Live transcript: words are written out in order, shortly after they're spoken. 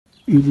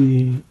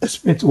you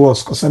explain to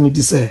us concerning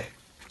this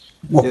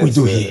what we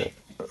do here.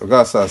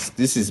 Guys,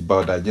 this is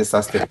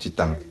biodigestor safety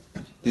tank.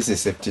 This is a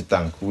safety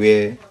tank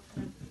where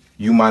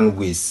human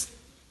waste,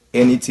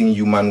 anything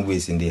human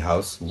waste in the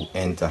house will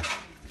enter.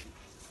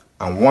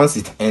 And once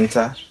it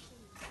enters,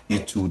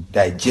 it will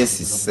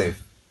digest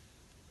itself.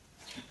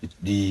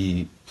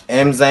 The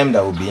enzyme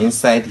that will be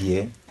inside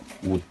here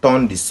will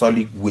turn the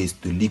solid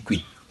waste to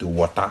liquid, to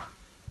water,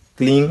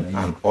 clean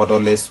and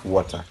odorless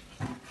water.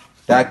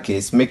 That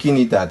case, making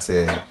it that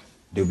there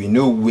will be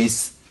no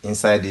waste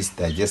inside this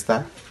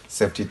digester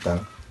safety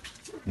tank,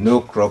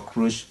 no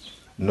cockroach,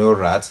 no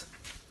rat,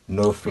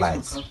 no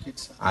flies,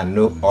 and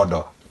no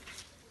odor.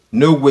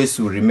 No waste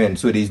will remain,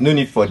 so there is no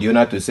need for the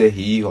owner to say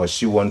he or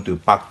she want to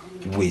pack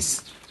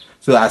waste.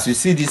 So as you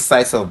see this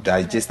size of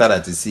digester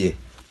that is here,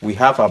 we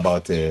have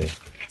about 6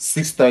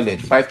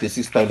 toilets, 5 to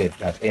 6 toilets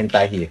that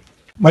enter here.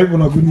 My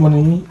good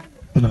morning,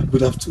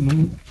 good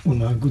afternoon,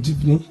 good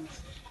evening.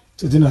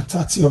 Today is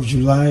 30th of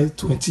July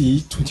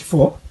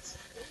 2024.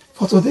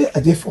 For today, I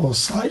did for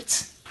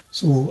site,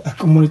 so I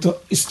can monitor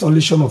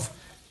installation of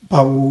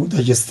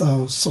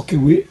biodigestor soak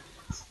away.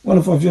 One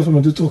of our viewers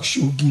from the talk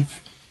show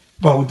give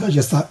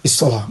biodigestor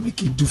installer,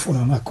 make it do for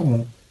an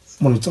account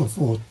monitor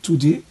for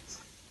today.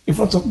 In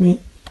front of me,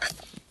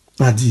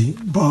 the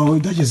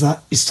biodigestor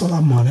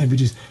installer man.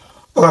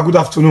 Okay, good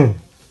afternoon.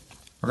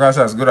 Okay,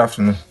 sir, good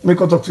afternoon. Make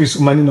a talk to you.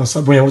 So my name is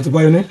Saboya. What's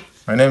your name?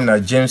 My name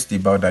is James, the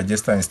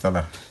biodigestor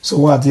installer. So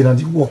what did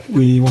the work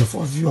we one of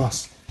our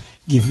viewers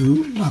give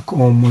you a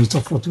monitor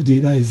for today?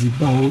 That is the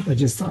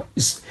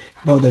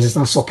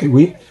biodigestor soak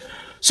away.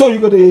 So you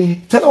got to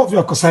tell our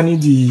viewers concerning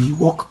the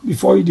work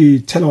before you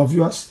tell our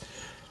viewers.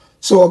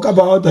 So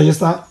about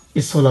digester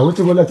installer, what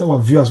will let our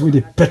viewers will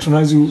they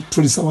patronize you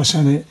through this our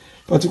channel,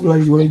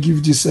 particularly you want to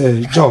give this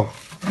job.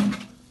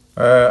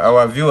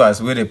 Our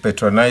viewers will they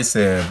patronize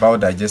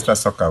biodigestor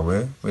soak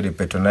away, will they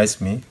patronize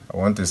me. I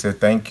want to say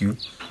thank you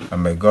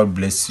and may God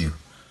bless you.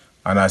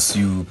 And as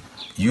you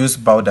use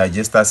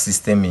biodigestor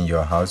system in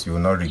your house, you will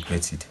not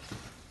regret it.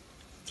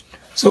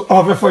 So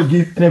before you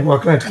give any of our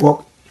client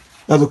work,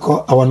 let's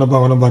call our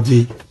number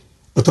the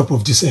top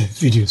of this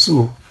video.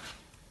 So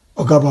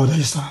about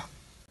digester,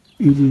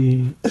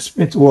 you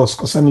explain to us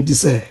concerning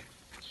this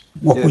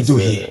what we do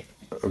here.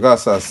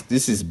 Guys,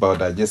 this is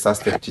biodigestor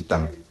safety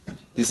tank.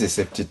 This is a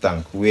safety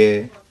tank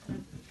where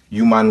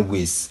human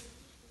waste,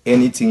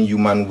 anything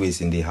human waste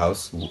in the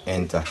house will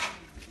enter.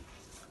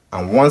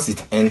 And once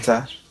it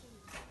enters,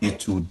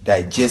 it will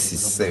digest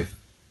itself.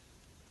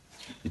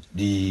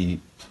 The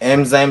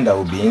enzyme that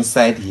will be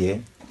inside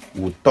here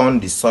will turn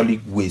the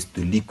solid waste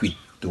to liquid,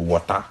 to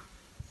water,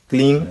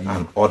 clean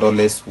and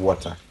odorless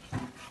water.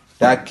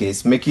 That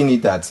case, making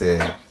it that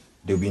there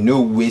will be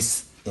no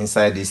waste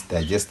inside this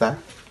digester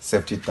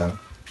safety tank,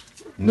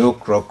 no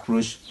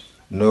cockroach,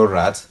 no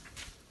rat,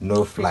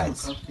 no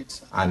flies,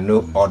 and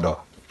no odor.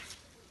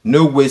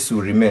 No waste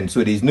will remain,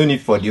 so there is no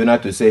need for the owner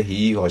to say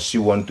he or she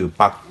want to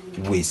pack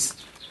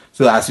waste.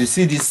 So as you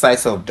see this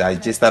size of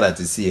digester that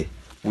is here,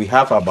 we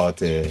have about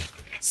 6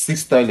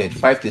 toilets,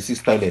 5 to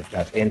 6 toilets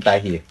that enter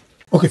here.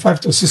 Okay, 5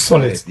 to 6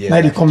 toilets. Yes,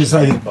 now they come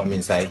inside here. Come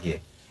inside here.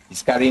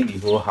 It's carrying the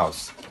whole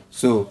house.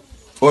 So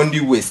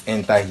only waste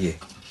enter here.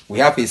 We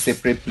have a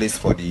separate place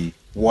for the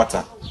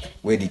water,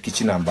 where the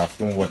kitchen and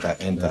bathroom water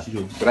enter.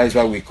 So that is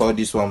why we call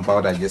this one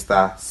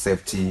biodigestor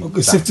safety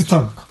tank. Safety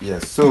tank.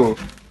 Yes. So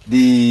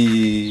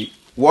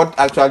what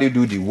actually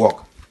do the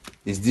work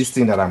is this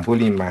thing that I'm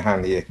holding in my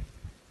hand here.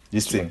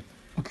 This thing.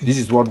 Okay. This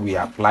is what we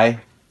apply,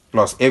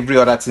 plus every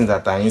other thing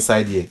that are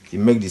inside here. It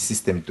makes the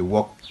system to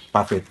work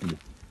perfectly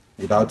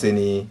without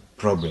any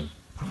problem.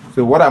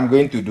 So what I'm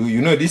going to do,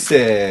 you know, this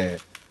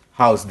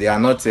house, they are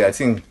not. I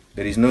think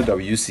there is no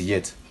WC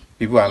yet.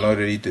 People are not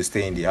ready to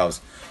stay in the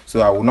house.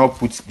 So I will not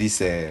put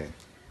these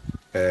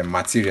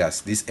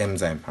materials, this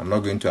enzyme. I'm not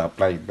going to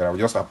apply it, but I will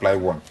just apply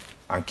one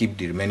and keep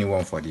the remaining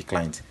one for the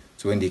client.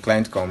 So when the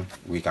client comes,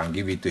 we can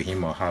give it to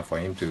him or her for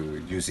him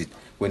to use it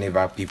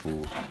whenever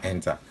people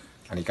enter.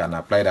 And he can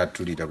apply that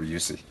through the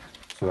WC.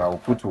 So I will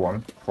put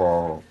one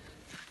for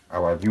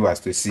our viewers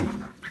to see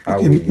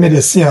how we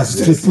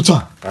put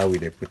on. How will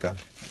they put on.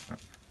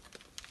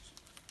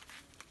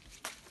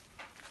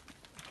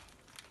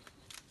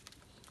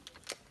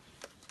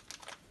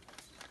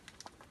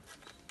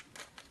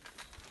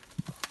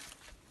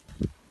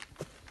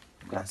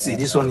 See,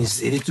 this one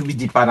is a little bit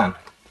deeper than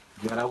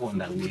the other one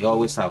that we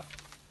always have.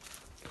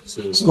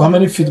 So how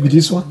many feet with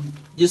this one?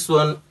 This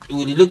one,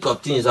 with the look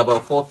of things, is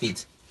about 4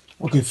 feet.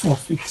 Okay, 4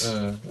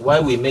 feet. Why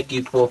we make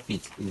it 4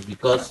 feet is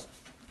because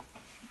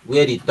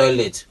where the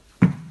toilet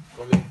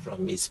coming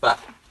from is far.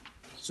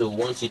 So we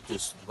want it to,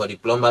 for the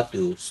plumber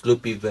to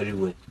slope it very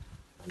well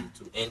and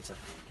to enter.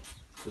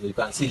 So you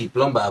can see the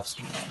plumber have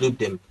sloped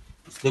them,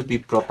 slope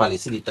it properly.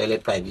 See the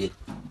toilet pipe here.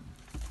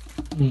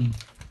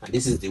 And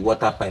this is the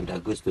water pipe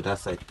that goes to that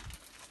side.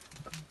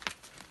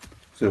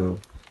 So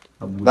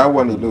that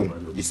one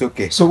alone is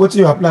okay. So what do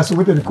you apply? So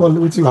what do you call?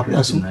 What do you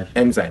apply? So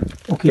enzyme.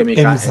 Okay,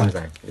 chemical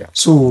enzyme. Yeah.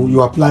 So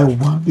you apply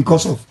one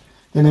because of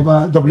they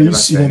never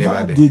WC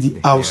never did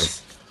the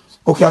house. Yes.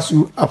 Okay, as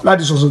you apply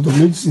this also, the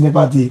ladies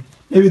never day.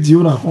 Maybe the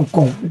owner Hong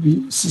Kong,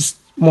 maybe 6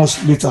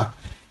 months later.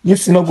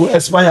 If it not go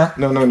expire.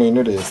 No, you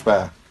know they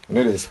expire.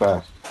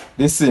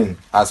 This thing,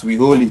 as we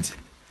hold it,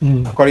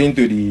 according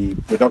to the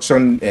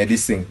production,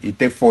 this thing, it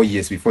takes 4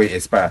 years before it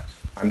expires.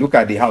 And look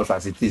at the house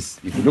as it is.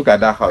 If you look at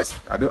that house,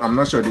 I'm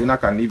not sure the owner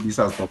can leave this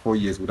house for 4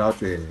 years without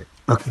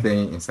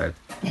staying inside.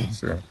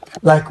 So,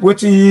 like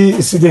what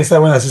you see inside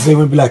when I say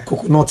will be like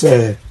coconut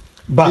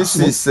bags.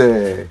 This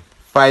is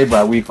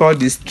fiber. We call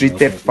this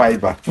treated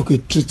fiber. Okay,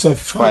 treated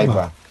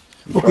fiber.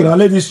 Okay, now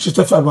let this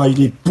treated fiber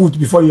you put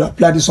before you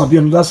apply this one. Be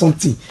another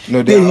something.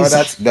 No, there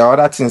are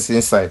other things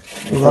inside.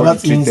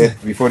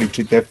 Before the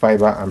treated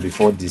fiber and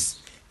before this,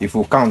 if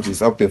we count,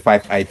 it's up to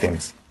 5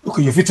 items.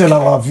 Okay, you fit tell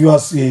our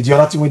viewers the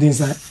other thing within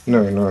inside. No.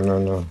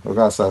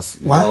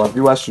 Okay, our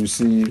viewers should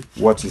see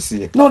what is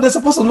here. No, they're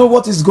supposed to know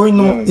what is going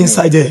on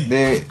inside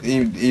there.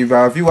 If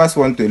our viewers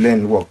want to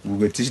learn work, we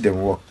will teach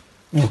them work.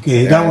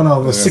 Okay, that one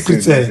of the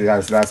secret.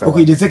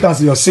 Okay, they take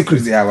us your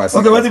secret.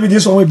 Okay, what if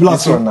this one we black?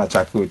 This one na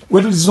charcoal.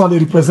 What does this one they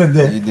represent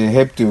there? They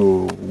help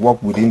to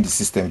work within the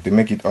system to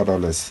make it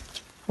odorless.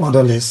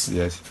 Odorless.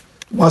 Yes.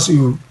 Once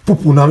you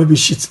poop now, maybe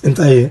shit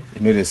enter here.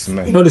 You know the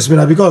smell. You know the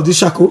smell because of this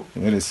charcoal.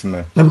 You know the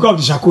smell. Now because of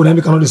the charcoal, then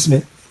we cannot the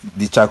smell.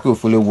 The charcoal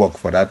fully work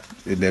for that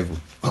level.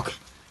 Okay.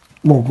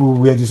 More go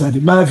where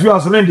decided. My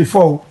viewers learn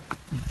before,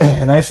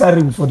 and I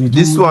started for the.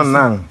 This one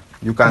now,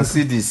 you can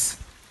see this.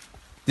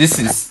 This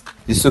is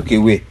the soak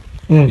away.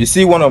 You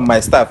see one of my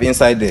staff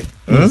inside there.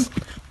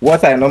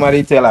 What I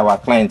normally tell our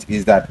clients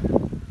is that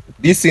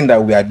this thing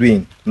that we are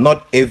doing,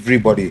 not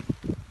everybody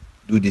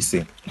do this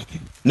thing. Okay.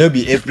 Not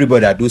be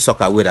everybody that do soak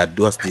away that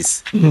does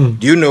this. Do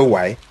you know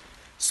why?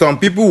 Some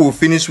people will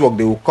finish work,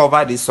 they will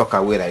cover this soak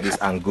away like this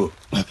and go.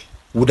 Okay.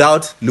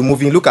 Without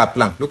removing, look at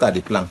plank, look at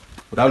the plank.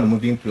 Without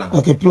removing plank.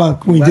 Okay,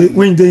 plank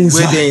when they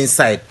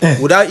inside.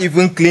 Without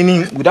even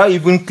cleaning. Look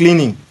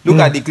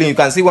at the clean. You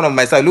can see one of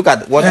my side. Look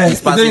at what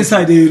is passing.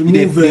 Inside they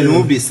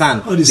remove the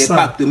sand. They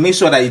pack to make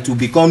sure that it will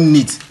become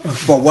neat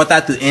for water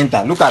to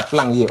enter. Look at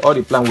plank here. All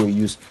the plank we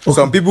use. Okay.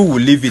 Some people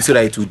will leave it so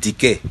that it will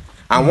decay.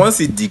 And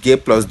once it decay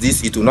plus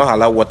this, it will not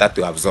allow water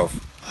to absorb.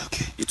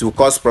 Okay. It will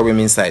cause problem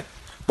inside.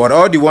 But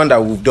all the one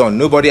that we've done,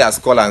 nobody has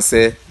called and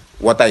said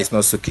water is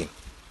not soaking.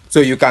 So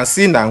you can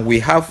see now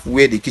we have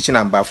where the kitchen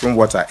and bathroom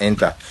water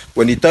enter.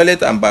 When the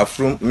toilet and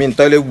bathroom,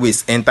 toilet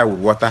waste enter with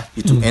water,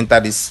 it will enter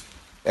this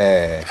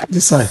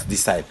this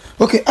side.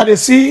 Okay, I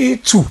see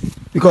two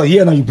because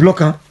here now you block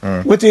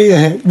what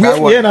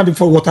here now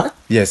before water?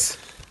 Yes.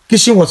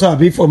 Kitchen water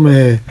be from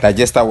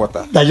digester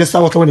water. Digester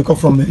water when it come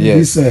from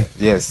yes.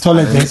 This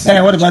toilet.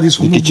 What about this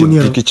one?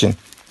 The kitchen.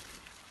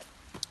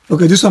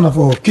 Okay, this one is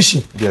for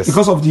kitchen. Yes.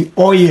 Because of the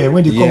oil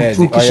when they come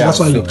through kitchen, that's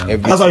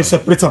why you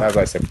separate them. That's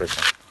why I separate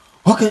them.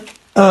 Okay.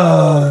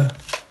 Wow,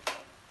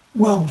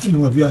 you know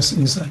what we are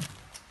seeing inside.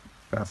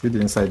 I see the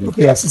inside.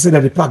 Okay, as I said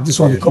that they pack this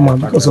one, come on,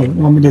 because of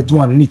one minute do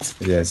one neat.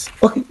 Yes.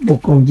 Okay, we'll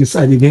come this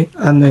side again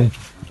and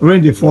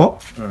rain the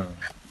fall.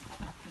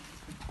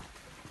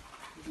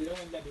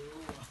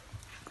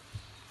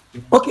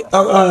 Okay,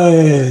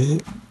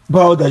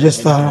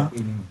 biodigester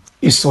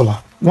is solar.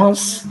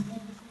 Once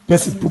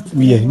person put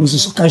here, you know,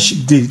 so can ship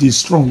they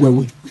strong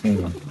way.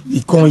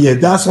 You come here,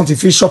 that's something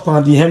fish up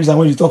and the hems and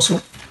when you talk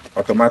so.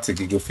 Automatic,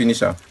 you go finish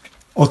them.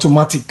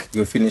 Automatic.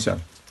 You go finish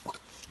them.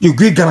 You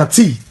get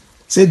guarantee.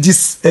 Say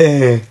this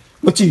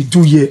what you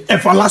do here,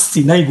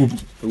 everlasting. Now you go.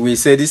 We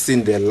say this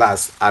thing they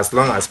last as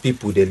long as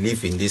people they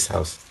live in this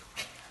house.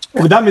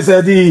 Okay, that means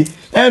the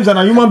hems and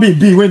a human being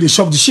be when they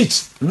shop the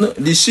shit. No,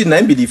 the shit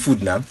now be the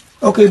food now.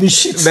 Okay, the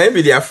shit. Now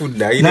be their food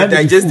now. You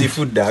digest the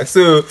food now.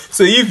 So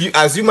if you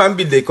as human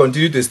being they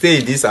continue to stay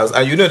in this house,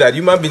 and you know that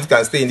human beings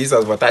can stay in this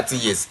house for 30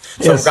 years.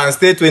 Some can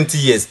stay 20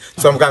 years.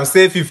 Some can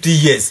stay 50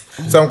 years.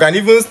 Some can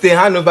even stay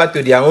hand over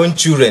to their own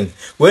children.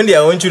 When their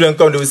own children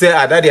come, they will say,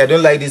 Daddy, I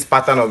don't like this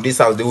pattern of this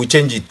house. They will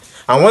change it.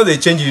 And once they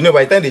change it, you know,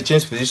 by the time they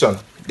change position,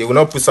 they will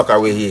not put sock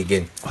away here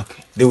again.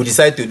 Okay. They will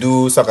decide to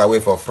do sock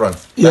away for front.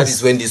 Yes. That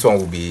is when this one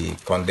will be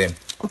condemned.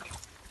 Okay.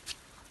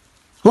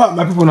 Well,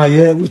 my people are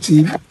here with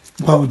you.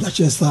 About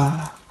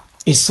digester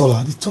is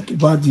solar. They talk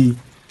about the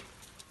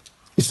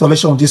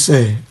installation of this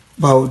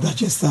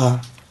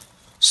biodigester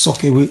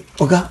soak away.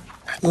 Okay,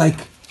 like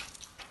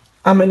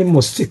how many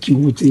must take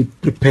you to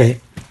prepare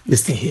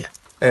this thing here?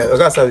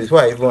 Okay, so before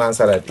I even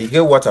answer that, you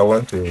get what I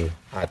want to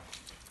add,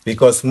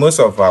 because most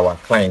of our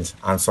clients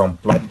and some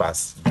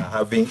plumbers are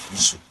having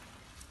issue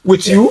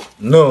with you.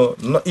 No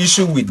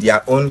issue with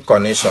their own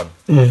connection.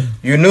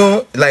 You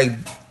know, like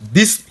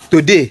this.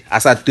 Today,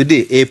 as at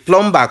today, a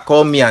plumber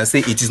called me and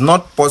said it is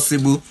not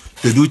possible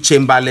to do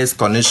chamberless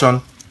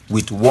connection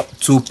with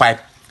 2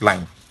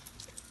 pipeline.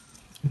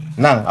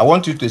 Now, I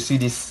want you to see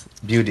this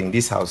building,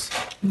 this house.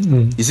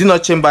 Is it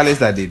not chamberless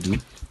that they do?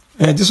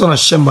 This one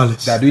is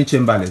chamberless. They are doing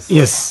chamberless.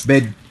 Yes.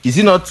 But is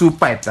it not 2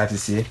 pipe that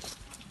is here?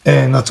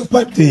 Not 2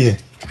 pipe there.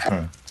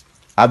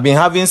 I've been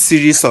having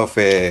series of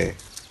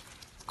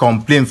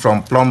complaints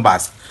from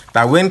plumbers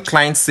that when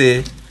clients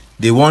say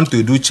they want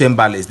to do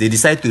chamberless, they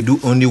decide to do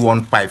only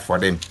 1 pipe for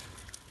them.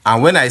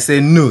 And when I say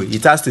no,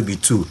 it has to be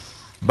 2.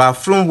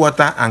 Bathroom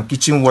water and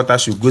kitchen water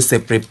should go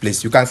separate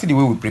place. You can see the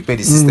way we prepare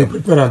the system.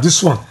 Prepare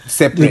this one.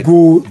 Separate. They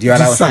go the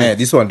other this side. Yeah,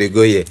 this one they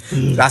go here.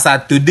 As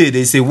at today,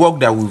 there's a work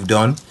that we've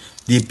done.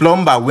 The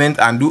plumber went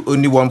and do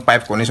only one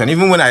pipe connection.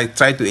 Even when I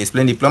try to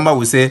explain, the plumber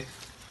will say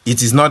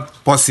it is not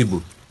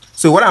possible.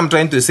 So what I'm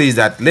trying to say is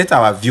that let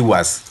our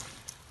viewers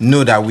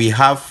know that we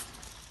have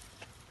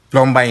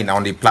plumber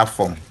on the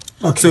platform.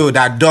 Okay. So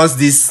that does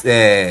this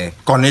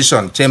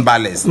connection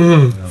chamberless.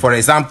 For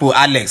example,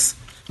 Alex.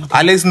 Okay.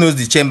 Alex knows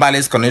the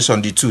chamberless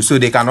connection, the two, so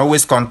they can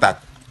always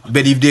contact.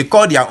 But if they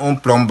call their own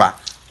plumber,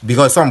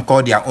 because some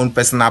call their own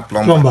personal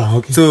plumber.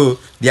 Okay. So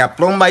their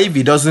plumber, if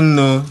he doesn't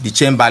know the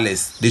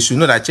chamberless, they should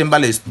know that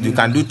chamberless, you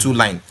can do 2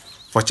 lines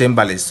for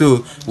chamberless.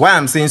 So why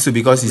I'm saying so,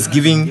 because it's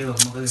giving,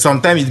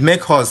 sometimes it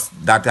makes us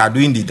that are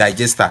doing the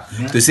digester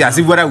to say as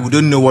if whether we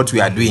don't know what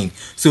we are doing.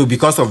 So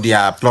because of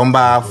their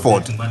plumber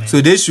fault. So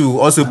they should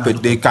also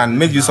they can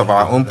make use of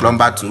our own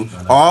plumber too.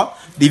 Or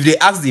if they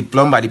ask the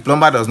plumber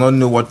does not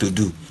know what to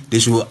do, they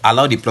should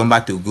allow the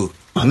plumber to go.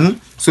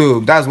 So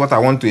that's what I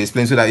want to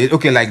explain, so that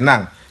okay, like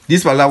now,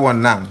 this particular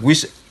one now,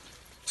 which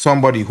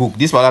somebody hook,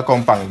 this particular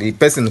compound, the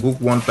person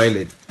hook one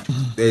toilet,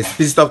 the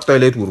pit-stop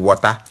toilet with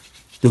water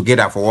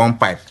together for one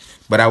pipe.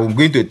 But I'm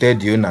going to tell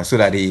the owner so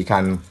that he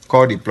can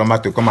call the plumber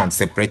to come and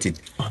separate it.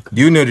 Okay.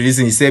 Do you know the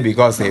reason? He said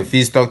because a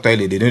feedstock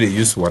toilet, they know they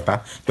use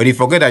water. But he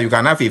forget that you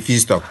can have a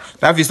feedstock.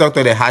 That feedstock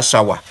toilet has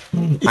shower.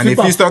 And the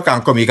feedstock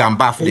can come, he can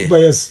bath there.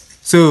 Yes.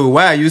 So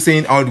why are you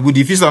saying, or would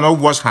the feedstock not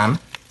wash hand?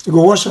 You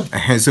go wash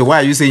hand. So why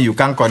are you saying you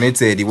can't connect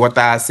the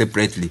water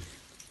separately?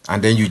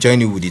 And then you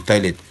join it with the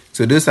toilet.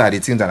 So those are the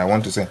things that I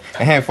want to say.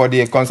 For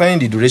the concerning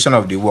the duration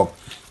of the work,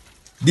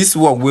 this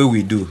work where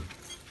we do,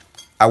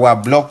 our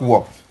block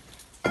work,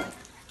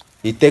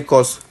 it takes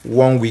us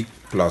 1 week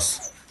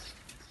plus.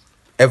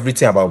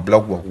 Everything about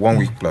block work, 1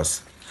 week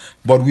plus.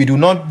 But we do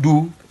not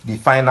do the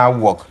final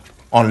work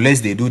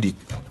unless they do the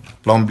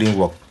plumbing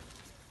work.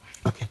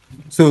 Okay.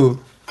 So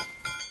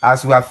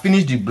as we have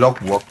finished the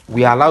block work,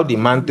 we allow the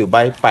man to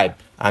buy pipe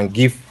and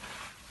give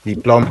the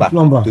plumber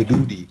to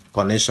do the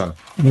connection.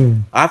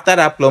 After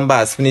that plumber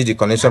has finished the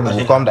connection, we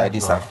will come like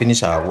this and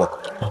finish our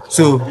work.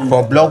 So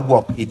for block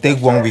work, it takes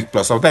 1 week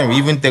plus. Sometimes we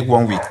even take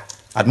 1 week,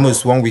 at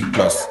most 1 week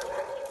plus.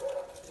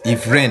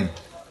 If rain,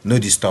 no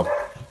disturb.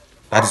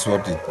 That's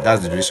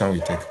the duration we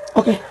take.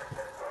 Okay.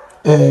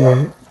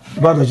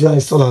 About the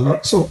installer.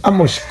 So how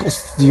much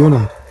cost the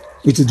owner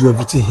to do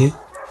everything here?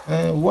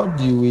 What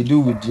do we do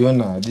with the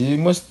owner?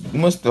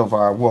 Most of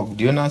our work,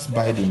 the owners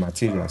buy the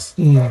materials.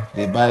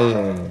 They buy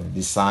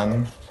the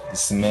sand, the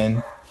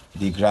cement,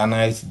 the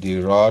granite,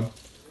 the rod,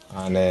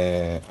 and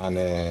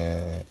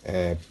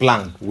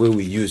plank where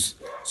we use.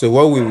 So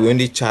what we will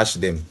only charge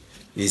them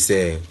is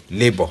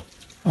labor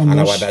and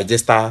our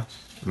digester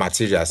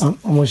materials. How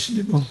much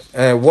labor?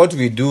 What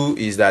we do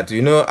is that,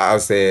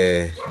 as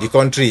the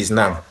country is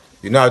now,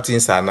 how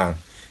things are now.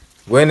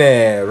 When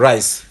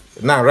rice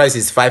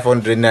is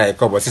 500 naira a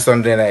cup or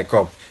 600 naira a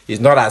cup. It's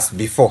not as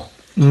before.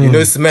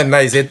 Cement now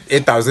is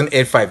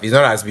 8,850. It's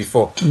not as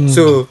before.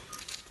 So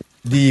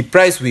the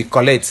price we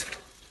collect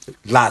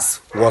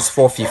last was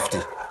 450.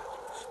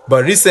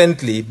 But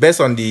recently,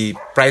 based on the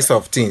price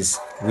of things,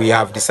 we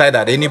have decided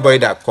that anybody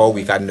that call,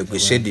 we can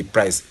negotiate the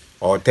price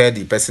or tell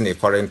the person a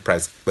current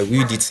price. But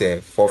we did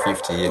say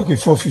 450 here. Okay,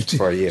 450.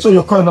 For a year. So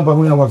your current number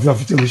when our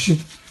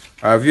viewers,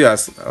 our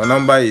viewers, our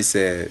number is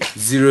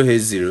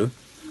 080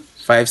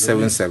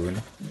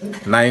 577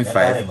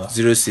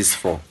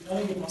 95064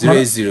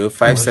 080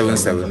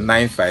 577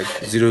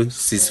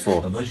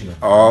 95064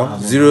 or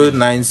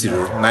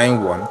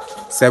 09091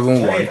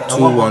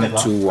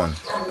 712121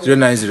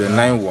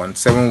 09091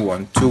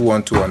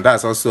 712121.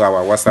 That's also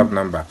our WhatsApp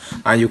number,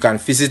 and you can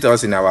visit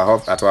us in at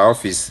our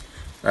office,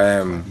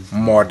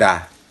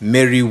 Mother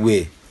Mary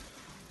Way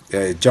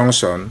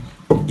Junction,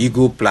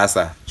 Eagle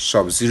Plaza,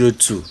 Shop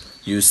 02.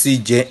 You see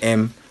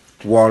JM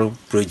Wall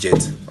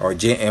Project or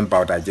JM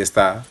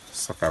Biodigester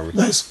Soccer.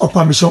 That is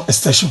Upper Mission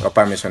Extension.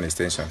 Upper Mission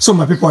Extension. So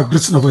my people are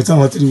great enough for the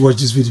time to watch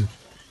this video.